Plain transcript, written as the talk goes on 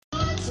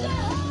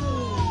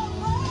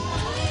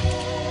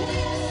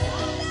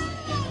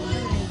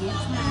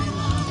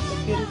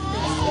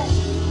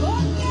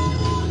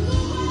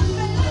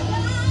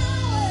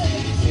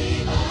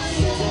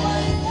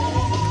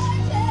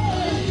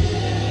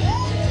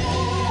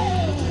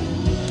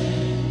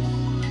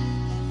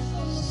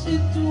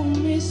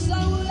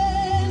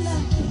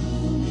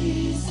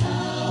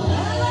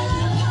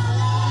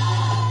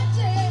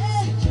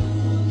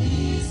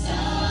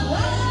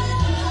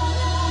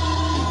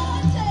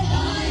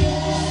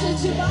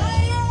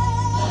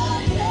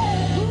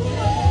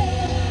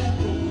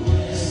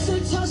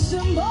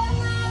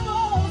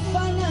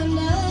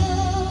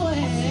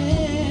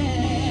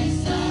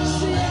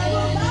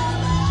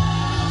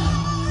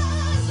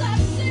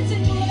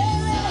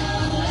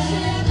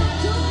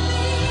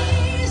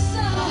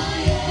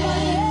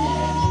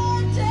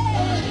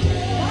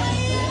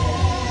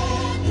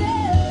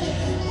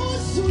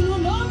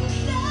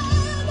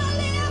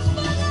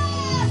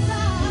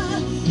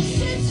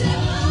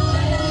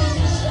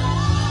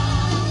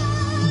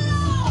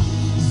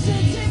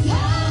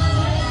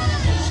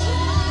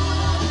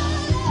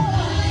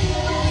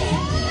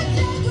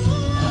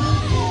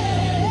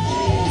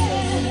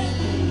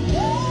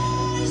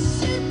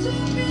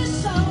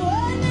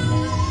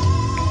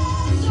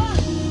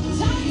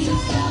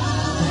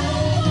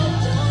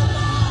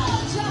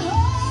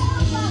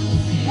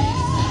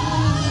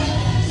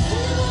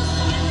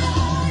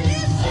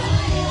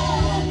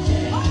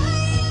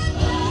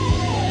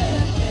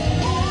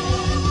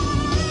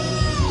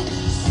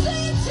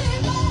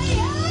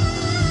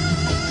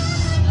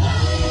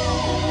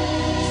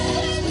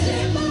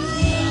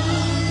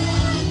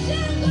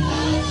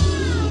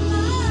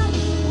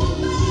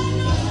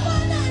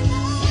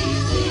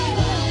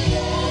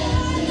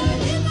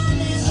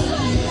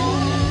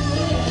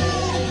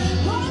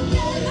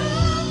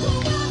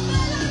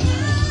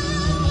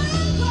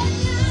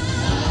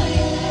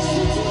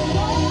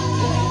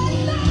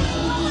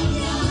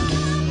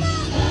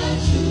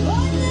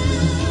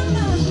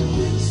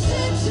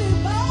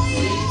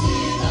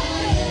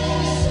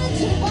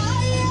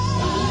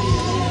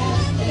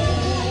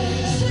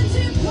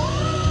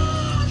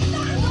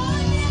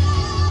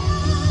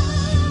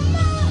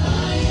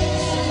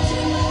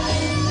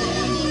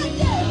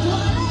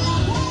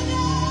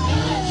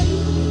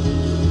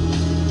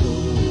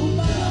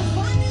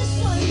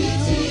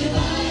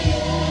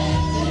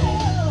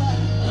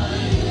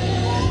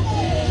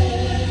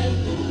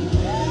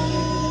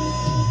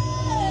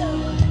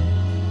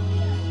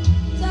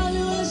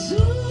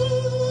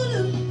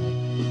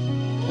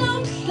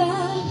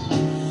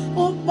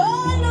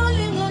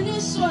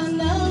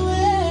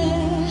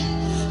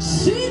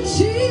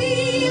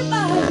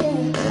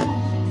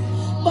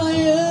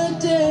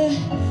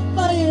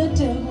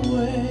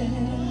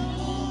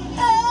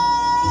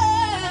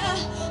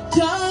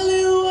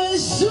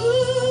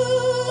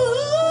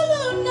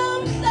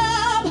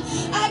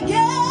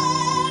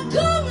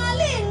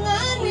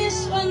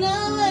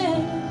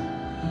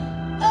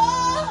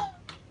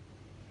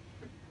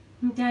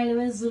Mdali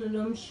wezulu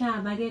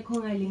lomhlaba akekho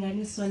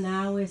ongalinganiswa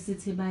nawe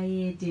sithi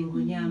bayede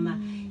ngonyama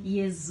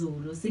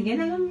yezulu.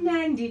 Singena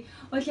kamnandi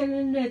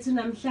ohlelweni lwethu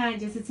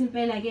namhlanje sithi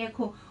impela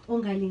akekho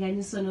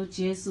ongalinganiswa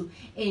noJesu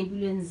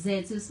empilweni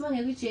zethu.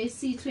 Sibonge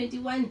kuJC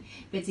 21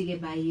 bethi ke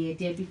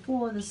bayede.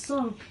 Before the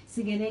song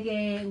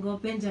singeneke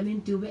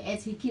ngoBenjamin Dube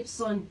ethi he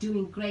keeps on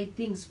doing great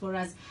things for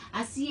us.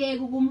 Asiyeke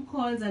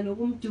ukumkhonza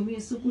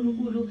nokumdumisa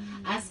uNkulunkulu,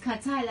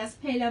 asikhathala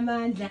siphela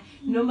amandla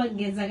noma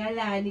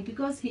kungenzakalani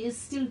because he is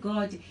still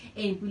God.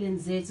 Empilweni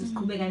zethu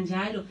siqhubeka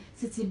njalo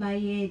sithi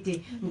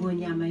bayede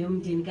ngonyama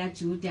yomndeni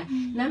kaJuda.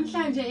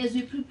 Namhlanje as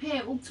we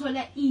prepare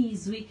ukuthola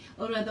izwi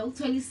or rather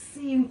ukuthola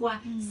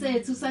isinkwa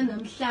sethu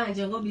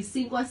sanamhlanje ngoba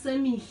isinkwa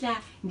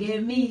semihla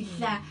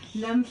ngemihla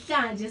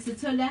namhlanje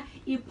sithola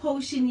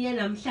iportion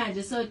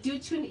yanamhlanje. So do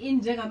tune in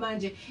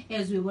njengamanje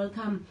as we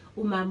welcome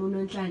umama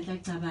uNonhlanhla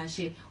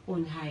Cabashe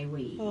on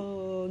highway.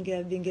 Oh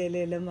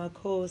ngiyabingelela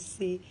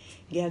makhosi,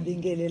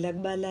 ngiyabingelela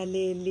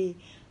kubalaleli.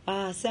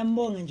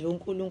 Siyambonga nje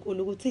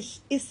uNkulunkulu ukuthi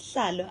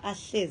isihlalo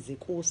ahlezi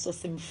kuso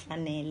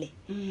simfanele.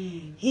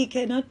 He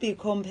cannot be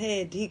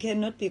compared, he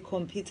cannot be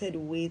competed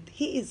with.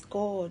 He is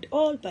God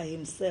all by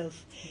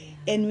himself.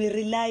 And we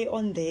rely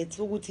on that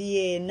ukuthi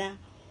yena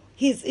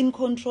he's in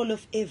control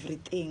of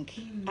everything.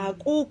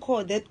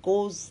 Akukho that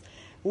goes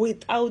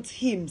without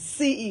him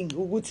seeing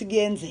ukuthi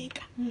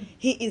kuyenzeka.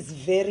 He is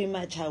very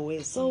much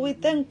aware. So we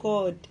thank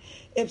God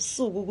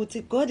ebusuku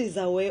ukuthi God is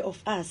aware of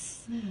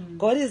us.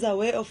 God is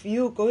aware of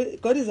you.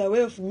 God is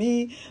aware of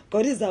me.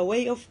 God is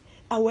aware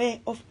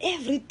of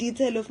every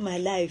detail of my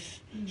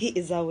life. He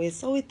is aware.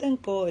 So we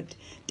thank God.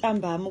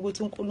 Tambama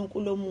ukuthi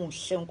uNkulunkulu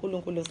omuhle,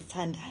 uNkulunkulu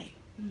osithandayo.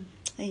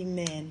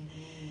 Amen.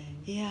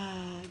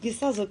 Yeah,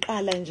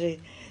 ngisazoqala nje,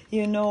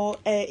 you know,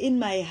 in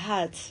my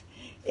heart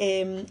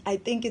I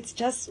think it's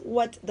just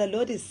what the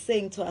Lord is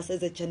saying to us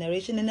as a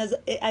generation, and as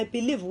I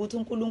believe ukuthi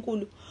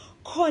uNkulunkulu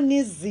khona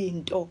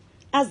izinto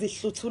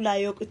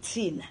azihluthulayo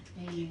kuthina.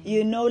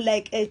 You know,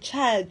 like a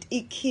child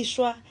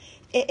ikhishwa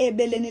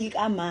ebeleni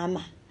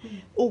likamama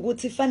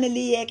ukuthi fanele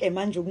iyeke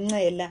manje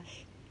ukuncela,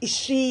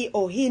 she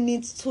or he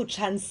needs to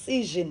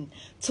transition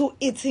to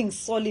eating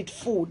solid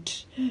food.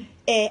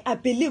 I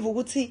believe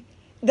ukuthi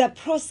the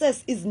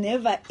process is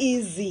never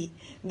easy.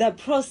 The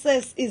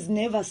process is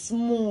never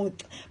smooth,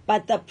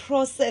 but the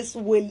process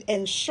will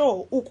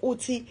ensure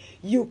ukuthi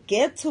you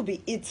get to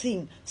be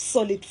eating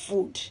solid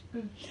food.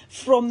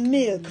 From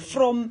milk,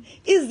 from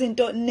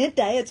izinto ne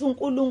diet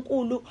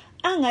uNkulunkulu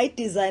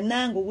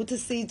angayidesignanga ukuthi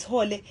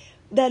siyithole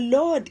the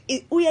Lord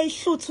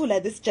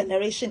uyayihluthula this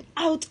generation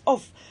out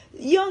of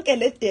yonke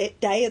le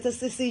diet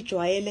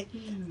esisijwayele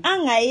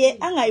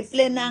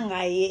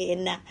angayiplananga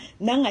yena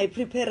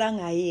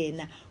nangayipreparanga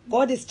yena.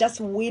 God is just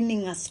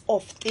winning us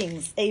off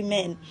things.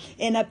 Amen.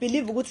 And I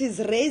believe ukuthi he's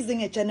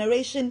raising a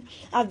generation.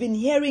 I've been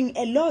hearing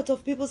a lot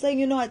of people saying,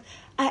 you know what,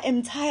 I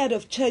am tired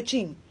of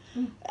churching.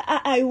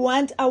 I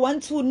want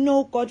to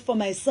know God for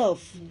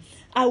myself. Yes.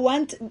 I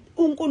want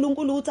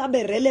uNkulunkulu ukuthi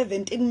abe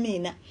relevant in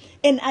mina,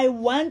 and I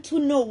want to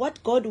know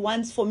what God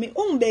wants for me.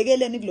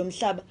 Ungibekeleni kulo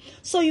mhlaba.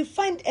 So you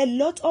find a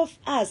lot of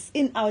us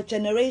in our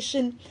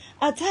generation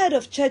are tired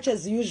of church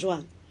as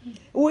usual.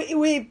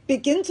 We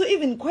begin to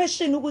even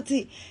question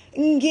ukuthi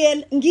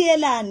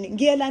ngiyelani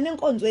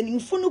enkonzweni,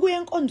 ngifuna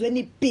ukuya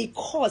enkonzweni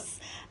because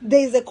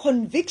there is a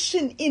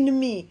conviction in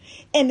me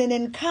and an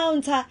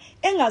encounter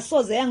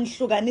engasoze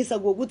yangihlukanisa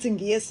ngokuthi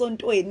ngiye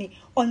esontweni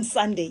on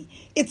Sunday.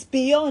 It's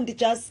beyond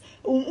just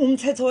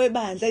umthetho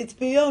webandla. It's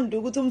beyond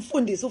ukuthi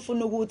umfundisi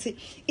ufuna ukuthi.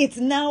 It's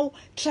now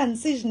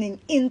transitioning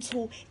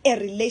into a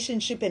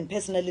relationship and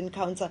personal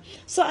encounter.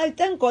 So I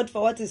thank God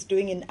for what he's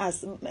doing in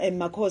us,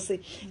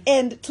 Makhosi.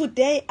 And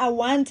today I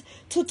want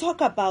to talk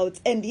about,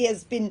 and he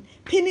has been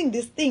pinning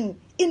this thing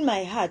in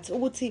my heart,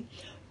 ukuthi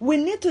we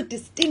need to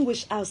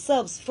distinguish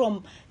ourselves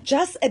from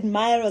just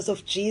admirers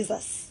of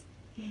Jesus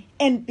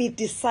and be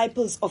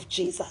disciples of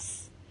Jesus.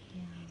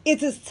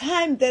 It is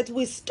time that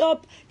we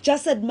stop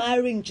just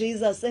admiring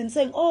Jesus and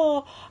saying,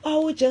 oh,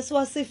 uJesu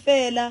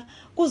wasifela,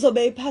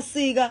 kuzobe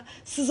iphasika,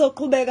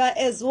 sizoqhubeka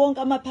as wonke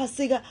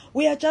amaphasika.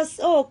 We are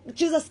just, oh,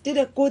 Jesus did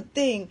a good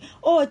thing.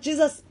 Oh,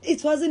 Jesus,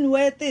 it wasn't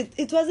worth it.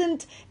 It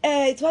wasn't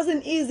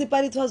easy,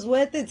 but it was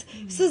worth it.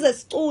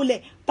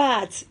 Sizesicule.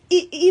 But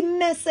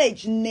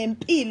i-message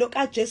nempilo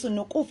kaJesu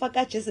nokufa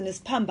kaJesu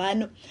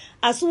nesiphambano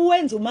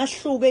asuwenza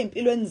umahluko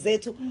empilweni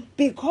zethu,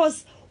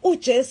 because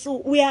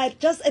uJesu, we are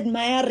just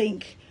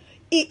admiring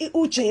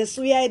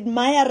uJesu, we are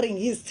admiring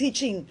his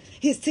teachings.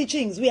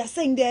 We are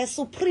saying they are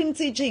supreme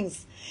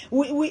teachings.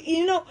 We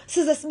you know,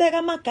 sizesibeka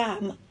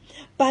amagama,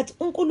 but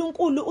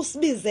uNkulunkulu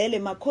usibizele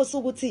Makhosi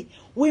ukuthi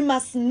we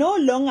must no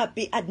longer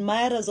be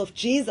admirers of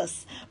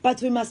Jesus,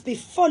 but we must be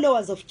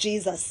followers of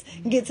Jesus.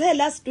 Ngithe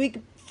last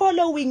week,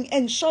 following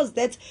ensures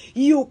that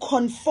you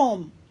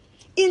conform.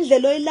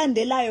 Indlela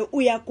oyilandelayo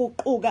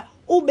uyaguquka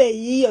ube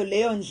yiyo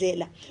leyo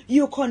ndlela.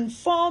 You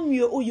conform,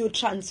 you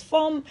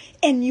transform,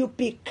 and you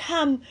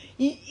become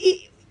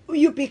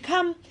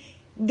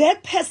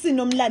that person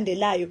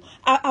omlandelayo.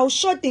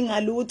 Awushodi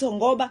ngalutho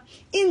ngoba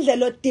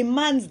indlela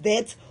demands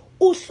that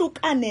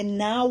uhlukane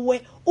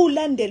nawe,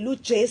 ulandele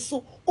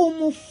uJesu,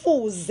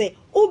 umufuze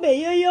ube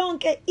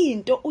yonke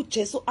into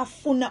uJesu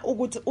afuna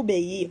ukuthi ube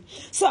yiyo.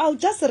 So I'll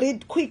just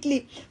read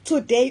quickly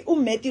today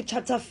Matthew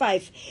chapter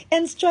 5.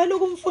 And sijwayele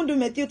ukumfunda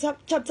Matthew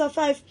chapter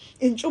 5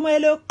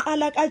 intshumayelo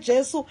yokuqala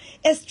kaJesu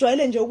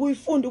esijwayele nje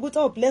ukuyifunda ukuthi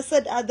oh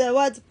blessed are the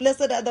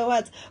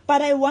words.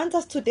 But I want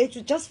us today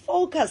to just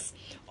focus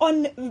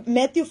on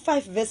Matthew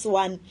 5 verse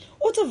 1.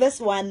 Uthi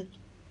verse 1,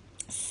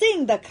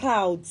 seeing the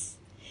crowds,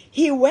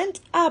 he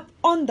went up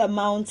on the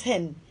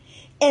mountain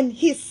and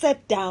he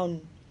sat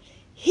down.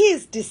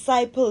 His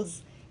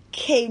disciples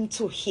came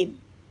to him.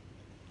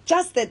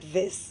 Just that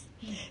verse.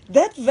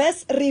 That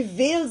verse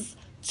reveals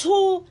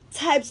two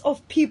types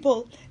of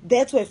people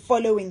that were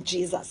following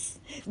Jesus.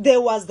 There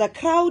was the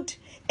crowd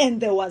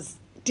and there was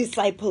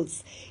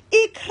disciples.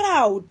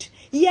 I-crowd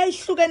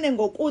yayihlukene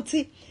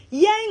ngokuthi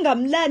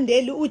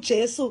yayingamlandeli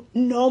uJesu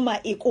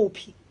noma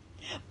ikuphi.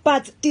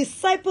 But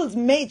disciples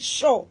made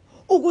sure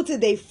ukuthi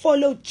they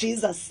followed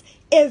Jesus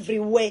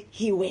everywhere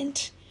he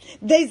went.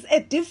 There's a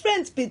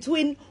difference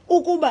between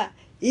ukuba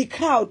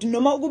i-crowd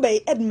noma ukuba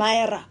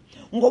i-admirer.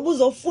 Ngoba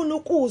uzofuna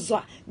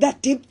ukuzwa the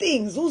deep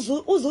things,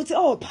 uzuthi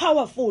oh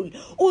powerful,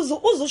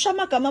 uzusha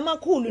amagama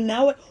amakhulu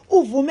nawe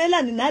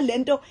uvumelane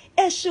nalento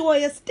eshiwo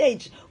ye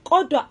stage,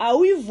 kodwa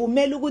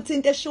awuyivumela ukuthi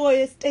into eshiwo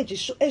ye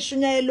stage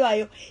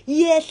eshunyayelwayo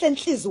yehle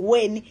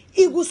enhlizweni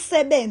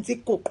ikusebenza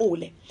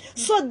iguqule.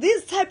 So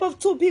this type of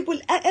two people,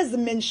 as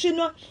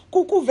mentioned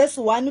ku verse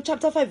 1,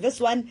 chapter 5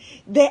 verse 1,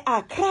 there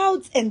are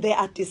crowds and there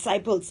are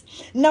disciples.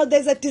 Now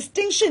there's a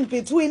distinction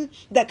between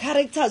the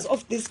characters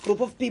of this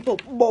group of people,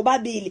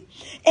 bobabili.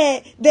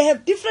 They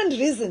have different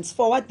reasons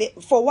for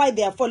why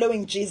they are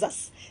following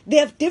Jesus. They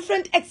have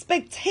different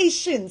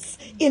expectations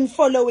in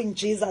following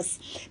Jesus.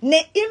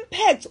 Ne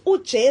impact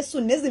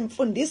uJesu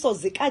nezimfundiso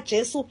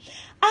zikaJesu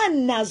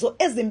anazo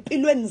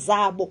ezimpilweni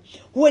zabo.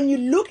 When you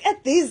look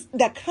at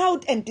the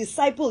crowd and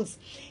disciples,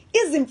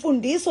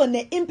 izimfundiso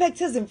ne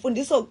impact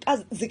ezimfundiso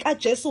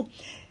zikaJesu,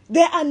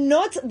 they are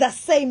not the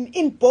same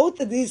in both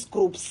these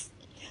groups.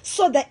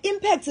 So the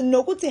impact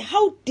nokuthi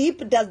how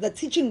deep does the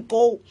teaching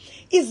go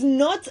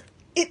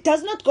it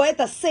does not go at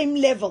the same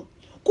level.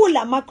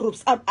 Kulama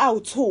groups are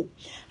out too.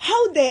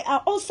 How they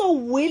are also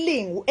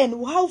willing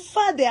and how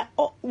far they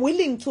are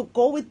willing to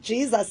go with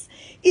Jesus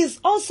is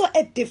also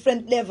at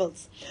different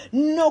levels.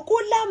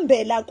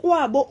 Nokulambela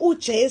kwabo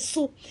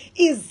uJesu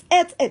is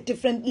at a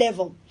different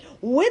level.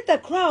 With the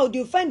crowd,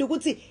 you find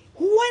ukuthi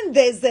when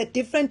there's a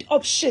different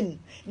option,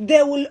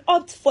 they will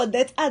opt for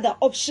that other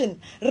option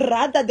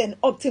rather than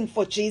opting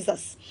for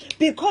Jesus.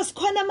 Because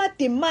khona ama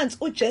demands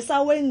uJesu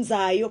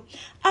awenzayo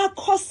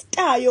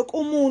akhostayo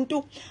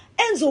kumuntu,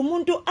 enza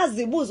umuntu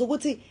azibuza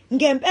ukuthi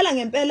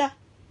ngempela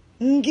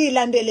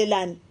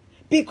ngilandelelani,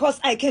 because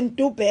I can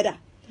do better.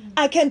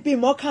 I can be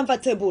more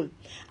comfortable.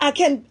 I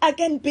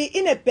can be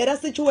in a better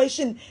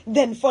situation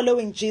than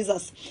following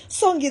Jesus.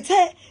 So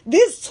ngithe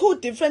these two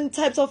different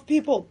types of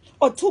people,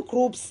 or two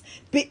groups,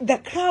 the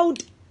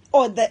crowd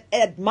or the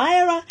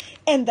admirer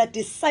and the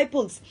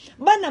disciples,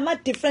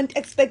 banama different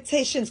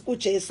expectations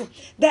kuJesu.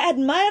 The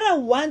admirer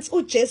wants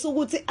uJesu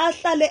ukuthi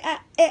ahlale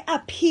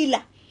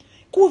aphila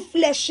ku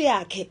flesh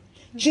yakhe.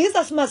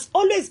 Jesus must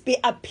always be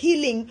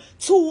appealing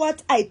to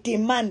what I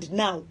demand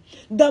now.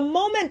 The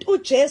moment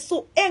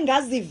uJesu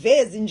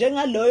engazivezi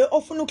njengaloyo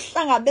ofuna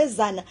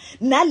ukuhlangabezana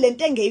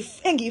nalento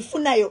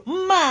engiyifunayo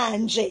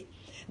manje,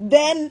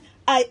 then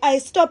I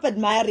stop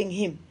admiring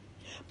him,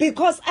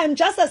 because I'm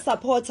just a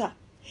supporter.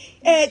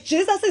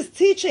 Jesus'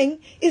 teaching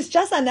is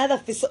just another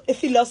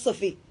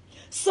philosophy.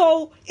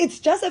 So it's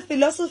just a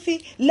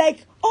philosophy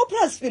like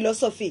Oprah's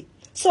philosophy.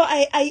 So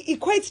I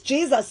equate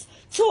Jesus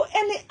to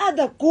any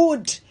other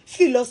good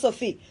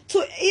philosophy.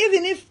 So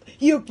even if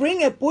you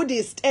bring a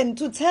Buddhist and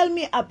to tell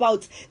me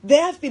about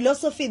their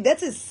philosophy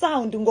that is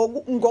sound,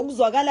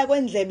 ngokuzwakala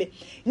kwendlebe,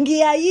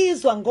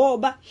 ngiyayizwa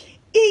ngoba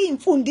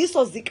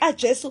imfundiso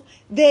zikaJesu,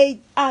 they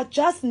are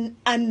just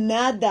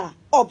another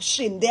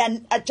option. They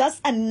are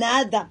just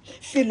another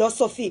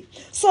philosophy.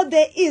 So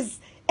there is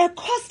a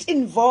cost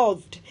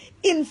involved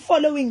in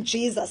following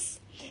Jesus,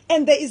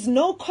 and there is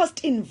no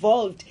cost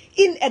involved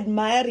in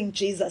admiring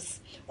Jesus.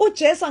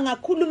 uJesu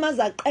angakhuluma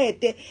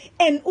zaqede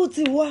and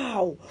uthi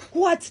wow,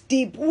 what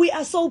deep, we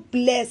are so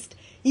blessed,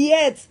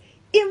 yet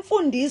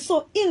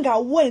imfundiso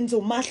ingawenza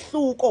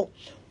umahluko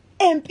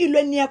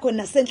empilweni yakho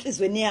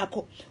nasenhlizweni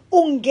yakho.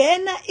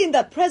 Ungena in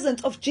the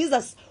presence of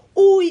Jesus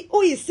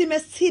uyisimo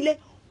esithile,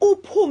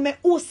 uphume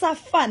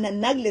usafana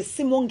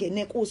nakulesimo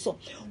ongene kuso.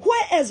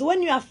 Whereas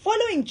when you are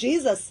following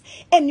Jesus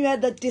and you are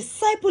the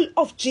disciple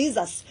of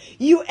Jesus,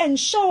 you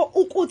ensure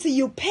ukuthi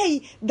you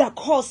pay the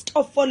cost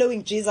of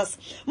following Jesus.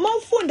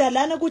 Mawufunda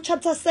lana ku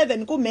chapter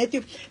 7 ku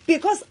Matthew,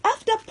 because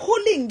after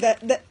pulling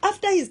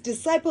after his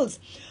disciples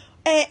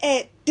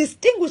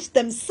distinguished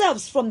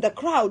themselves from the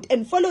crowd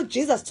and followed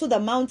Jesus to the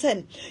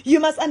mountain, you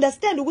must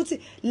understand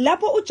ukuthi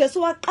lapho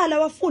uJesu waqala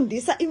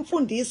wafundisa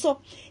imfundiso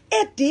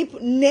deep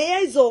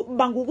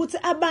neyizobanga ukuthi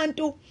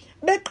abantu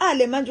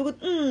beqale manje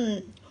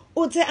ukuthi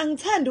uthe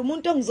angithandi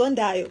umuntu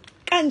ongizondayo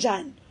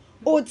kanjani,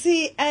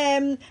 uthi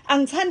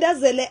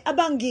angithandazele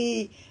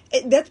abangi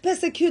that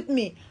persecute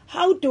me.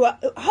 How do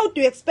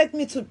you expect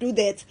me to do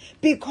that?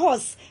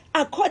 Because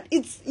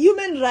it's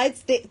Human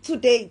Rights Day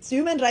today. It's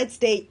Human Rights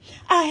Day.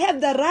 I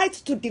have the right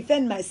to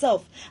defend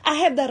myself. I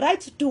have the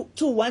right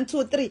to 1,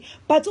 2, 3.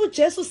 But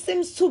Jesus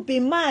seems to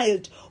be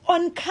mild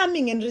on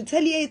coming and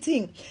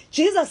retaliating.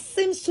 Jesus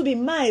seems to be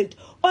mild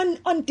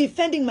on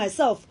defending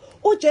myself.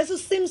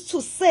 Jesus seems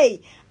to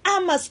say, I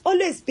must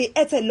always be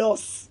at a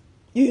loss.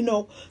 You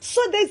know, so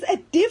there's a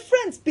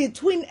difference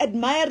between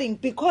admiring,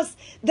 because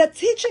the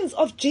teachings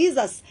of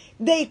Jesus,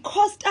 they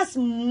cost us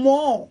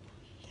more.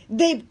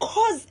 They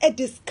cause a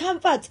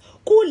discomfort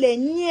kule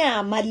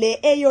nyama le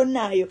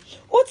eyonayo.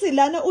 Uthi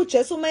lana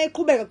uJesu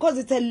mayeqhubeka, because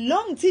it's a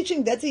long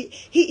teaching that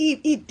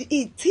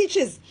he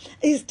teaches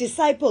his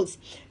disciples.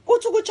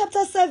 Uthi ku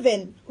chapter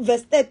 7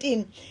 verse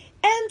 13,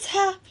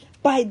 enter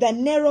by the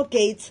narrow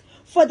gate,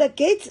 for the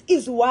gate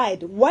is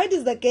wide. Wide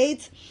is the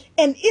gate,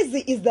 and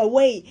easy is the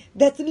way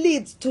that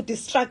leads to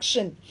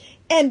destruction,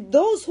 and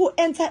those who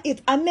enter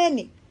it are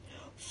many.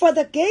 For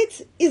the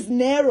gate is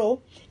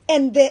narrow,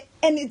 and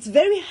it's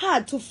very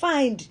hard to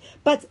find,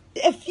 but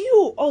a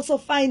few also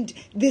find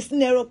this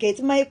narrow gate.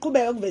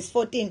 Verse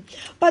 14.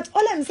 But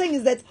all I'm saying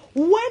is that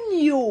when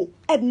you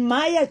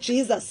admire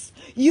Jesus,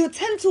 you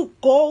tend to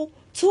go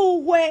to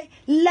where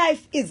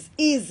life is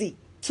easy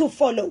to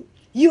follow.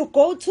 You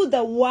go to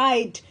the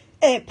wide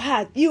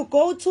path. You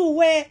go to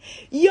where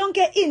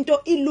yonke into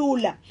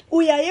ilula.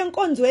 Uyaye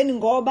enkonzweni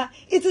ngoba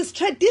it is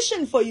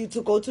tradition for you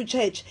to go to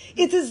church.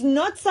 It is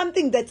not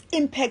something that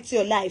impacts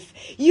your life.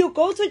 You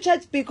go to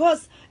church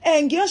because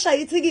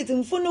ngiyoshaya ithikithi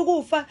ngifuna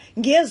ukufa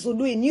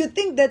ngiyezulwini. You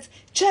think that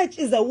church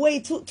is a way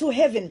to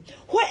heaven.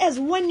 Whereas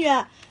when you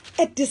are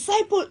a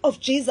disciple of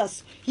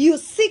Jesus, you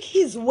seek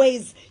his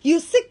ways.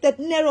 You seek that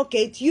narrow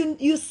gate.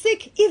 You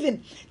seek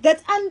even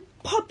that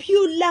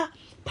unpopular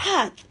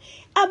path.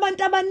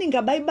 Abantu abaningi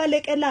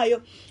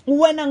abayibalekelayo,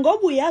 wena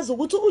ngoba uyazi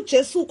ukuthi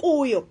uJesu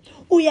kuyo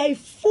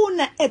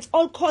uyayifuna at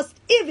all costs,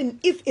 even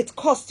if it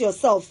costs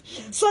yourself.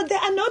 So there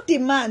are no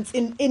demands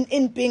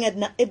in being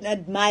an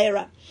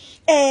admirer.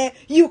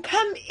 You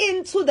come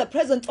into the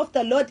presence of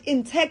the Lord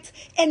intact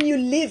and you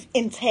live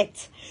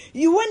intact.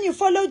 When you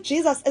follow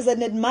Jesus as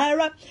an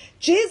admirer,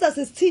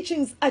 Jesus'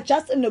 teachings are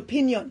just an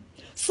opinion.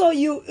 So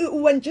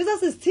when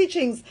Jesus'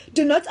 teachings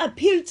do not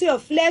appeal to your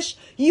flesh,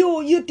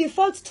 you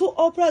default to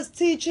Oprah's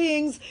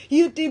teachings,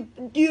 you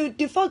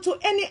default to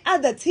any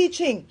other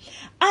teaching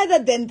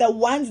other than the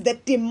ones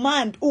that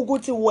demand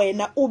ukuthi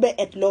wena ube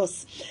at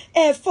loss.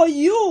 For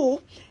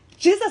you,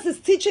 Jesus'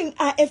 teaching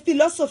are a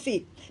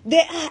philosophy.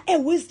 They are a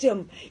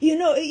wisdom.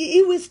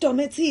 Wisdom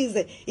it is.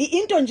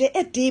 Into nje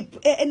a deep,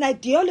 an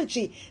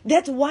ideology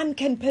that one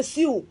can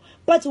pursue.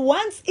 But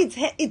once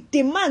it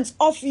demands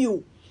of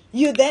you,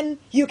 you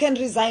can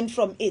resign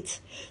from it.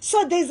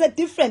 So there's a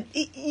difference.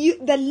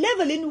 The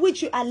level in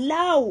which you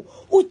allow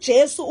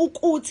uJesu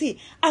ukuthi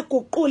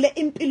aguqule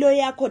impilo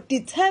yakho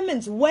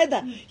determines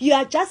whether you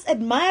are just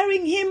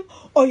admiring him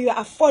or you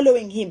are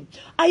following him.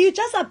 Are you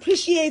just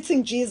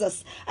appreciating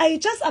Jesus? Are you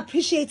just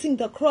appreciating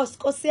the cross?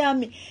 Nkosi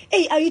yami.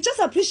 Hey, are you just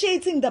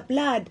appreciating the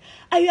blood?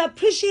 Are you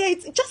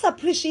just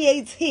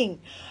appreciating?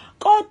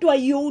 Kodwa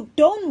you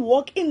don't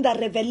walk in the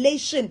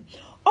revelation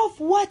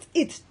of what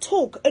it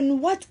took and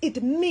what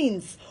it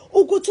means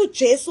ukuthi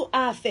uJesu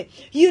afe.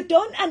 You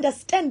don't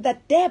understand the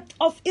depth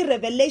of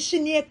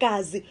revelation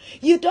yegazi.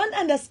 You don't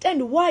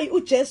understand why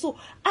uJesu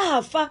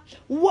afa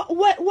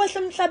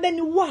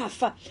wahlamhlabeni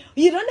wafa.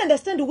 You don't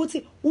understand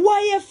ukuthi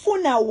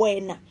wayefuna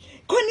wena.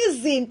 Khona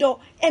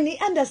izinto and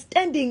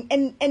understanding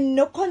and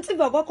no conceive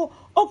kwakho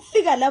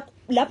okufika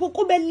lapho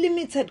kube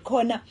limited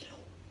khona,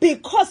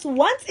 because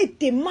once it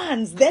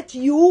demands that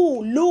you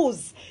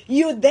lose,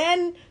 you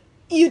don't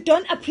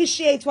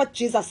appreciate what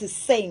Jesus is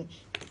saying.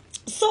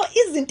 So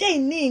isn't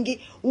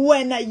it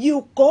when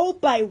you go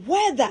by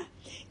whether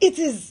it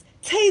is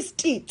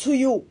tasty to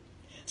you?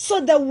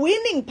 So the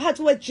winning part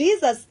where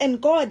Jesus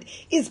and God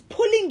is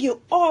pulling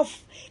you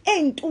off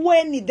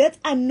entweni that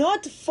are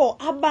not for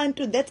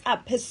abantu that are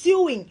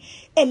pursuing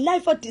a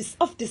life of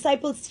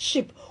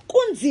discipleship.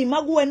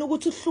 Kunzima kuwena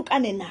ukuthi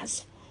uhlukane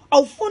nazo.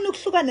 Awufuni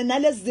ukuhlukana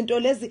nalezi zinto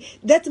lezi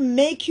that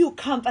make you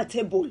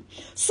comfortable.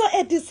 So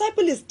a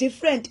disciple is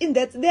different in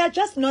that they are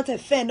just not a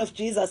fan of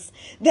Jesus.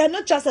 They are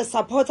not just a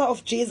supporter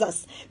of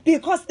Jesus,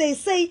 because they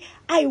say,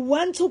 I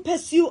want to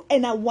pursue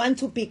and I want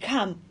to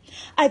become.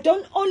 I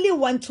don't only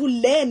want to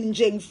learn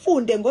nje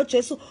ngifunde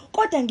ngoJesu,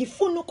 kodwa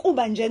ngifuna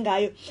ukuba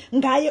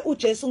ngaye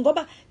uJesu,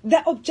 ngoba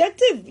the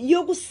objective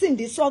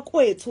yokusindiswa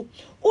kwethu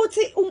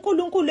uthi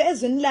uNkulunkulu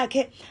ezweni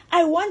lakhe,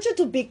 I want you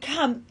to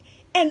become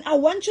and I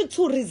want you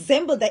to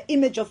resemble the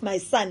image of my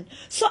son.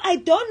 So I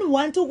don't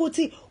want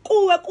ukuthi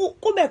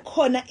kube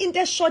khona into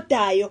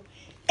eshodayo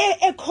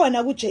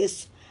ekhona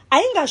kuJesu.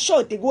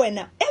 Ayingashodi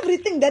kuwena.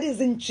 Everything that is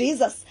in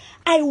Jesus,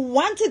 I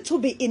want it to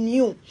be in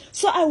you.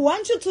 So I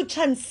want you to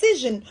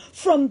transition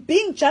from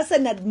being just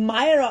an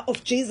admirer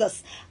of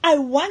Jesus. I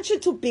want you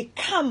to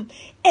become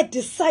a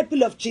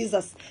disciple of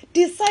Jesus.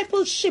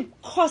 Discipleship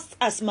costs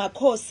us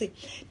makhosi.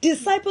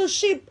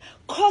 Discipleship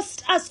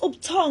costs us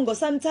ubuthongo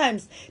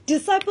sometimes.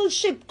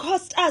 Discipleship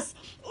costs us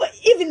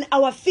even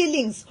our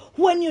feelings.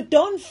 When you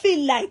don't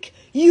feel like,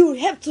 you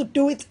have to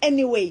do it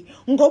anyway.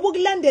 Ngoba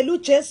ukulandela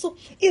uJesu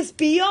is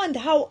beyond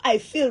how I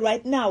feel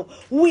right now.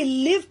 We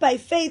live by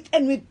faith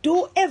and we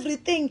do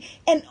everything,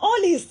 and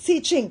all his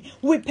teaching,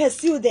 we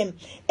pursue them.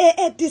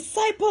 A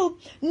disciple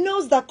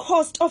knows the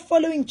cost of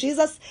following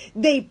Jesus,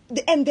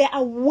 and they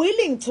are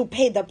willing to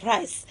pay the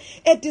price.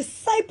 A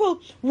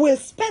disciple will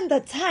spend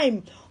the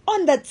time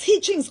on the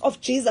teachings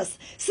of Jesus.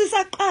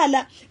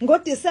 Sisaqala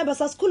ngoDecember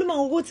sasikhuluma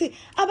ngokuthi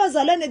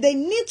abazalwane, they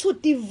need to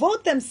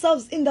devote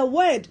themselves in the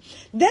word.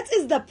 That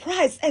is the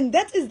price and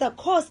that is the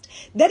cost.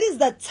 That is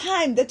the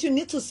time that you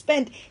need to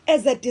spend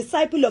as a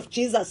disciple of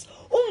Jesus.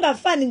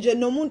 Ungafani nje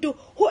nomuntu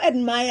who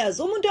admires.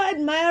 Umuntu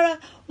admire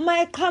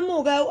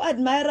mayaqhamuka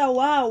admire,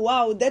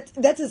 wow,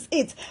 that is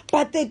it.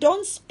 But they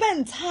don't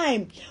spend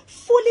time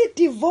fully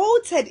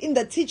devoted in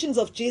the teachings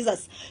of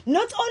Jesus.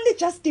 Not only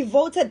just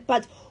devoted,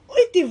 but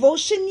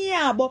devotion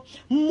yabo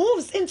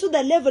moves into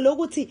the level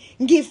ukuthi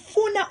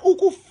ngifuna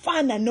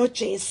ukufana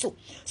noJesu.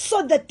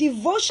 So the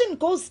devotion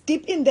goes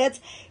deep in that.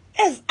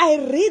 As I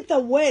read the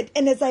word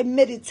and as I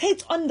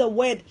meditate on the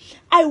word,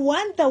 I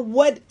want the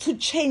word to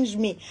change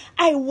me.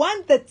 I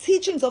want the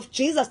teachings of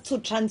Jesus to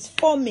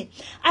transform me.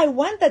 I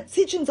want the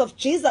teachings of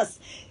Jesus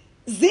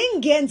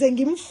zingenze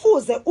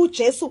ngimfuze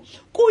uJesu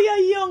kuyo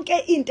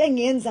yonke into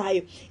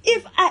engiyenzayo.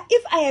 If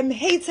I am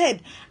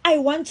hated, I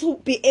want to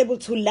be able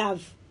to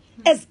love.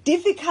 As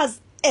difficult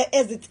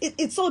as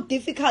it's so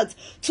difficult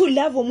to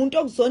love umuntu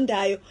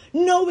okuzondayo,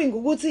 knowing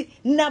ukuthi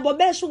nabo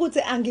besho ukuthi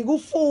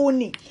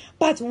angikufuni,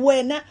 but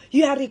wena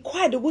you are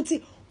required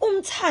ukuthi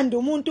umthande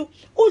umuntu,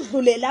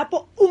 udlule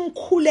lapho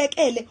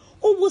umkhulekele,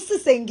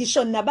 ubusise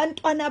ngisho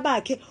nabantwana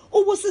bakhe,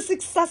 ubusise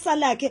ikusasa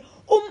lakhe,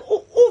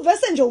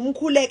 uvese nje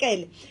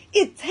umkhulekele.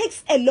 It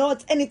takes a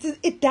lot, and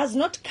it does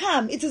not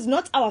come. It is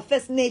not our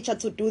first nature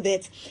to do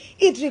that.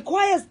 It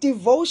requires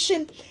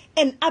devotion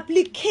and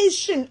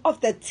application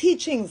of the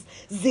teachings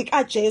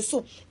zika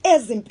Jesu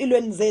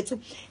ezimpilweni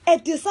zethu. A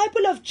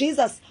disciple of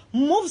Jesus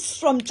moves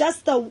from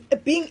just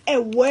being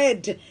a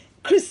word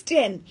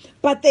Christian,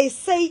 but they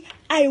say,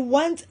 I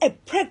want a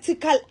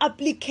practical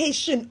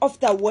application of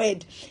the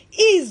word.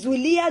 Izwi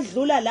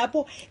liyadlula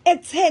lapho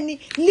ekutheni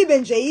libe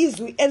nje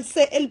izwi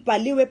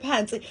elibhaliwe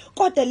phansi,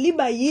 kodwa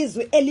liba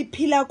yizwi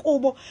eliphila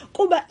kubo,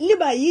 kuba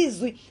liba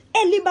yizwi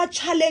eliba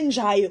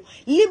challengeayo,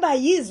 liba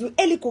yizwi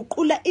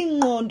eliguqula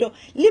ingqondo,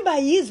 liba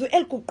yizwi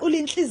eliguqula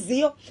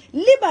inhliziyo,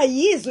 liba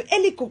yizwi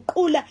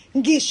eliguqula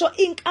ngisho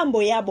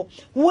inkambo yabo.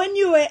 When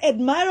you were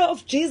admirer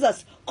of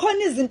Jesus,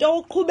 khona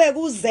izinto oqhubeka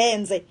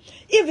uzenze,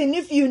 even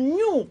if you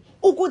knew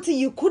ukuthi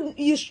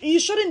you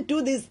shouldn't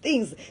do these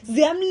things,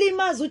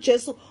 ziyamlimaza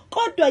uJesu,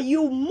 kodwa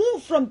you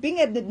move from being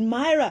an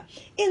admirer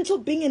into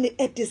being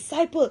a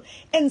disciple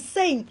and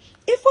saying,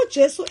 if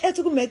uJesu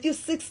ethi ku Matthew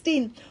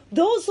 16,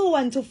 those who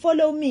want to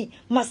follow me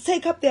must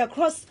take up their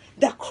cross.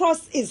 The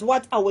cross is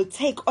what I will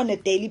take on a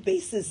daily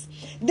basis.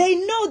 They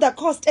know the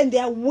cost and they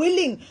are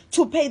willing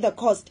to pay the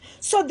cost.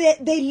 So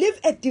they live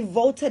a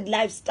devoted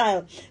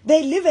lifestyle.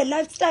 They live a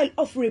lifestyle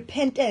of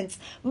repentance.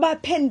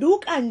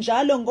 Baphenduka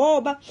njalo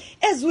ngoba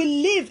as we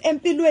live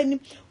empilweni,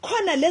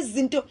 khona lezi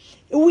zinto,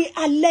 we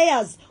are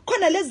layers.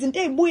 Khona lezi zinto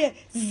ezibuye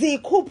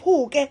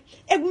zikhuphuke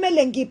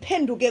ekumele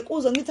ngiphenduke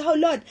kuzo ngithi, oh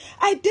Lord,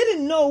 I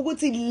didn't know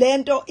ukuthi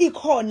lento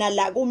ikhona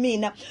la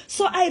kumina,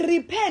 so I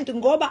repent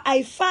ngoba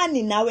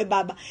ayifani nawe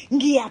baba,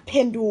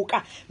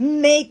 ngiyaphenduka,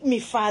 make me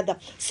Father.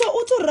 So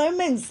uthi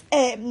Romans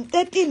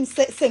 13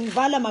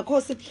 sengivala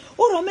makhosi,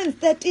 uRomans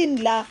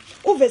 13 la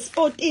uverse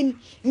 14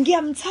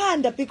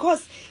 ngiyamthanda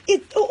because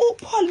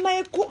uPaul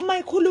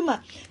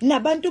mayekhuluma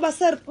nabantu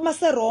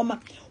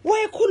baseRoma,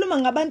 wayekhuluma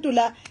ngabantu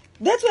la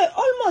that were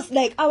almost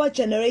like our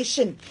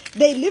generation.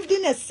 They lived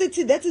in a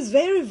city that is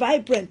very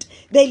vibrant.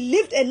 They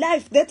lived a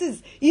life that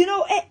is,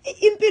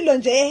 impilo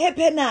nje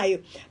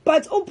ehephenayo.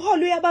 But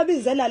uPaul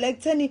uyababizela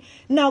like teni,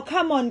 now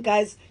come on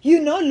guys, you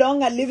no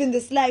longer live in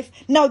this life.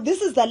 Now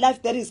this is the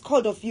life that is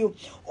called of you.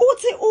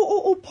 Uthi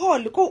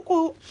uPaul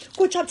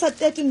ku chapter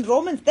 13,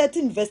 Romans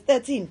 13 verse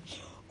 13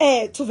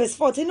 to verse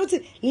 14,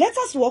 uthi, let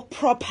us walk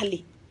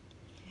properly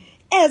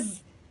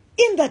as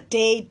in the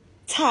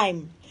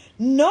daytime,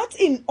 not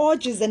in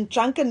orgies and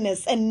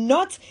drunkenness, and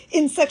not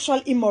in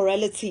sexual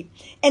immorality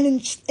and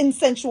in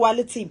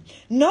sensuality,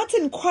 not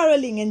in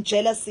quarreling and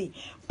jealousy,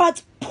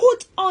 but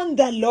put on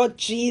the Lord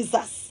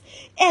Jesus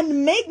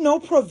and make no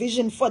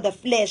provision for the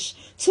flesh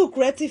to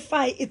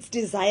gratify its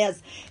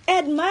desires.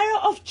 Admirer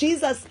of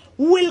Jesus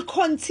will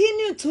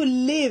continue to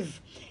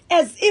live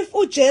as if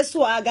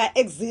uJesu aga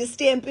exist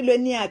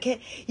empilweni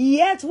yakhe,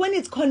 yet when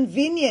it's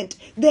convenient,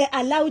 they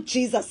allow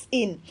Jesus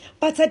in.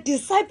 But a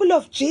disciple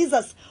of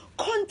Jesus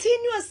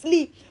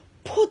continuously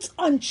put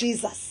on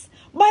Jesus.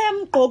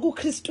 Bayamgqoka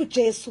uKristu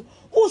Jesu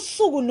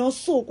usuku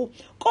nosuku,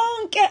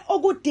 konke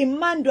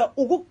okudimandwa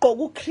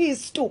ukugqoka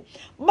uKristu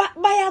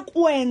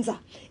bayakwenza.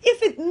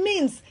 If it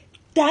means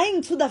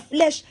dying to the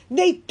flesh,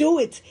 they do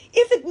it.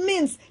 If it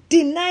means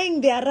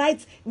denying their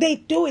rights, they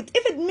do it.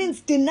 If it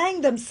means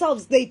denying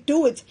themselves, they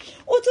do it.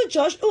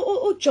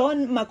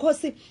 John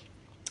Makhosi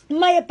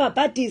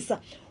mayebhabhadisa,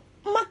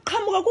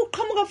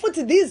 kuqhamuka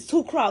futhi these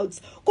two crowds,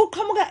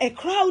 kuqhamuka a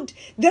crowd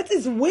that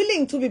is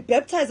willing to be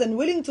baptized and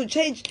willing to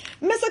change,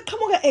 mase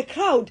qhamuka a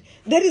crowd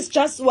that is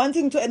just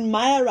wanting to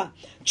admire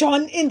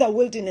John in the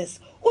wilderness.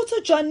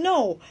 Uthi John,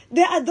 no,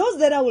 there are those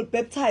that I will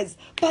baptize,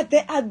 but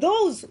there are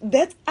those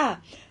that are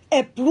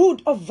a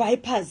brood of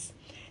vipers.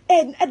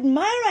 An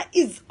admirer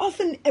is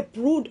often a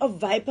brood of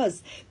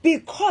vipers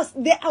because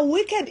they are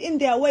wicked in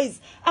their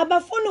ways.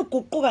 Abafuna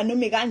ukuguquka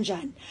noma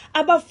kanjani,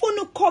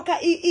 abafuna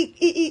ukukhokha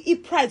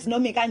iprize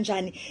noma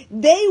kanjani.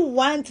 They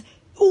want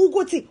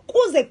ukuthi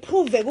kuze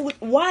prove ukuthi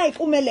why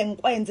kumele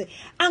ngikwenze.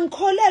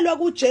 Angikholelwa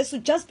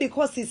kuJesu just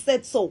because he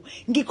said so.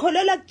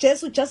 Ngikholelwa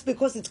kuJesu just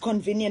because it's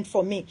convenient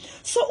for me.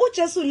 So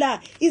uJesu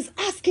la is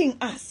asking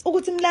us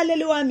ukuthi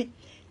mlaleli wami,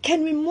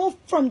 can we move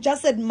from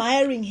just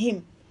admiring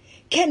him?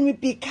 Can we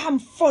become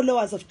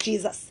followers of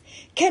Jesus?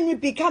 Can we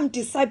become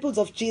disciples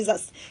of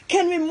Jesus?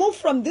 Can we move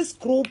from this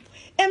group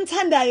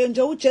emthandayo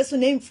nje uJesu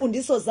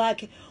neimfundiso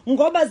zakhe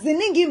ngoba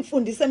ziningi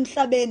imfundiso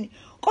emhlabeni,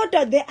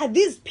 kodwa there are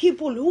these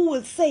people who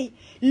will say,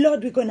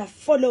 Lord, we're going to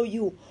follow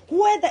you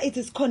whether it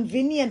is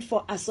convenient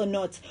for us or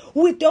not.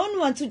 We don't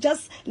want to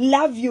just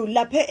love you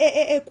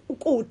lapha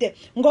kude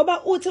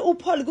ngoba uthi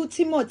uPaul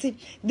kuTimothy,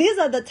 these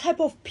are the type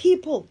of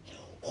people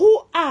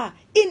who are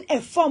in a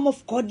form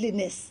of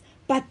godliness,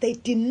 but they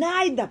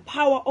deny the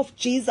power of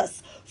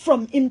Jesus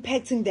from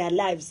impacting their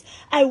lives.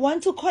 I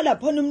want to call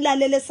upon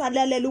umlalele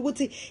salalele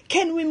ukuthi,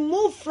 can we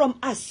move from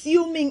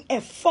assuming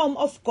a form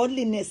of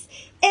godliness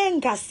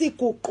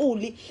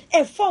engasiguquli,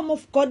 a form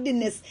of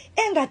godliness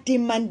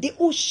engadimandi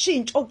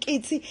ushintsho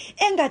kithi,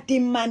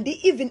 engadimandi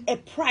even a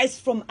price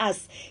from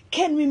us?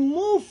 Can we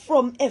move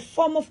from a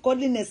form of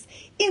godliness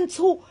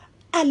into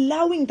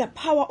allowing the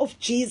power of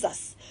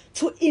Jesus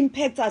to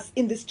impact us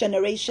in this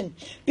generation?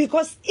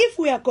 Because if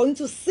we are going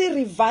to see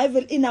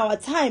revival in our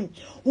time,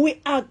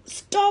 we are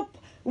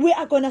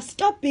going to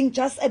stop being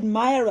just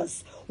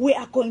admirers. We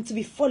are going to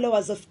be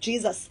followers of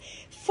Jesus.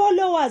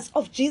 Followers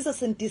of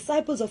Jesus and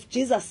disciples of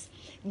Jesus,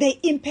 they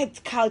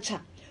impact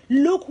culture.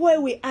 Look where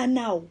we are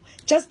now,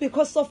 just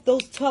because of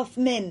those 12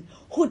 men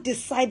who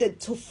decided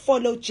to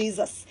follow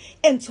Jesus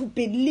and to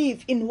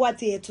believe in what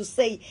he had to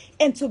say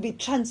and to be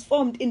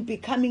transformed in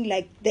becoming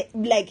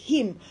like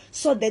him,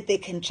 so that they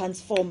can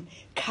transform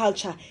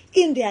culture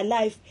in their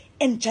life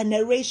and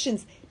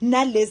generations.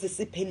 Nalezi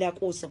siphila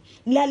kuzo.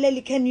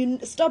 Mlaleli, can you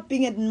stop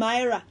being an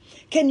admirer?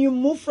 Can you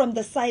move from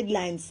the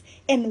sidelines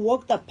and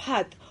walk the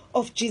path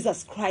of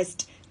Jesus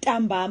Christ,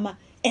 Tambama,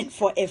 and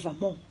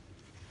forevermore?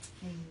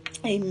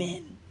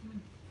 Amen.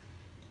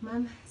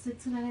 Mama,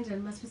 sithula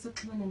kanjani masifisa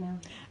ukuxhumana nawe?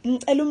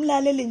 Ngicela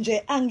umlaleli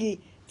nje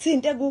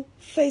angithinte ku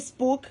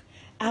Facebook.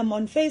 I'm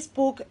on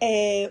Facebook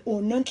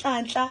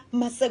uNonhlanhla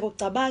Maseko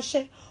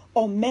Gcabashe,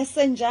 or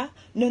Messenger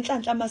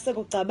Nonhlanhla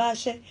Maseko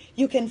Gcabashe.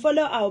 You can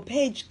follow our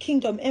page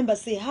Kingdom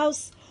Embassy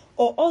House,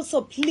 or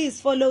also please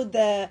follow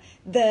the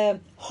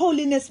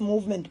Holiness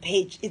Movement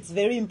page. It's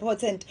very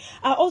important.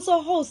 I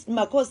also host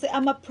Makhosi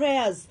Ama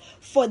prayers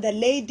for the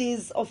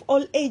ladies of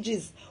all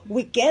ages.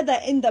 We gather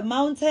in the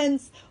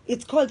mountains.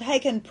 It's called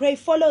Hike and Pray.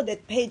 Follow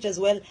that page as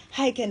well,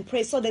 Hike and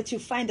Pray, so that you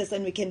find us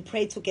and we can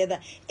pray together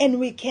and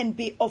we can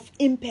be of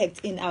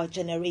impact in our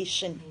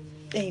generation.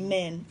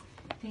 Amen.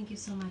 Thank you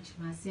so much,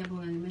 Ma.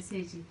 Siyabonga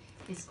ngemessage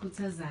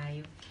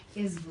esikhuthazayo,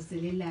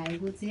 esivuselelayo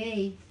ukuthi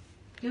hey,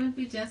 don't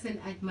be just an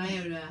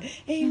admirer.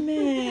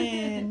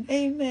 Amen.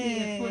 Amen.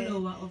 Be a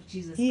follower of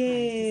Jesus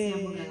Yes.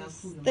 Christ. Siyabonga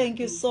kakhulu. Thank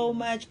you so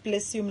much.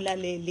 Bless you,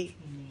 Mlaleli.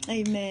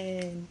 Amen.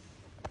 Amen.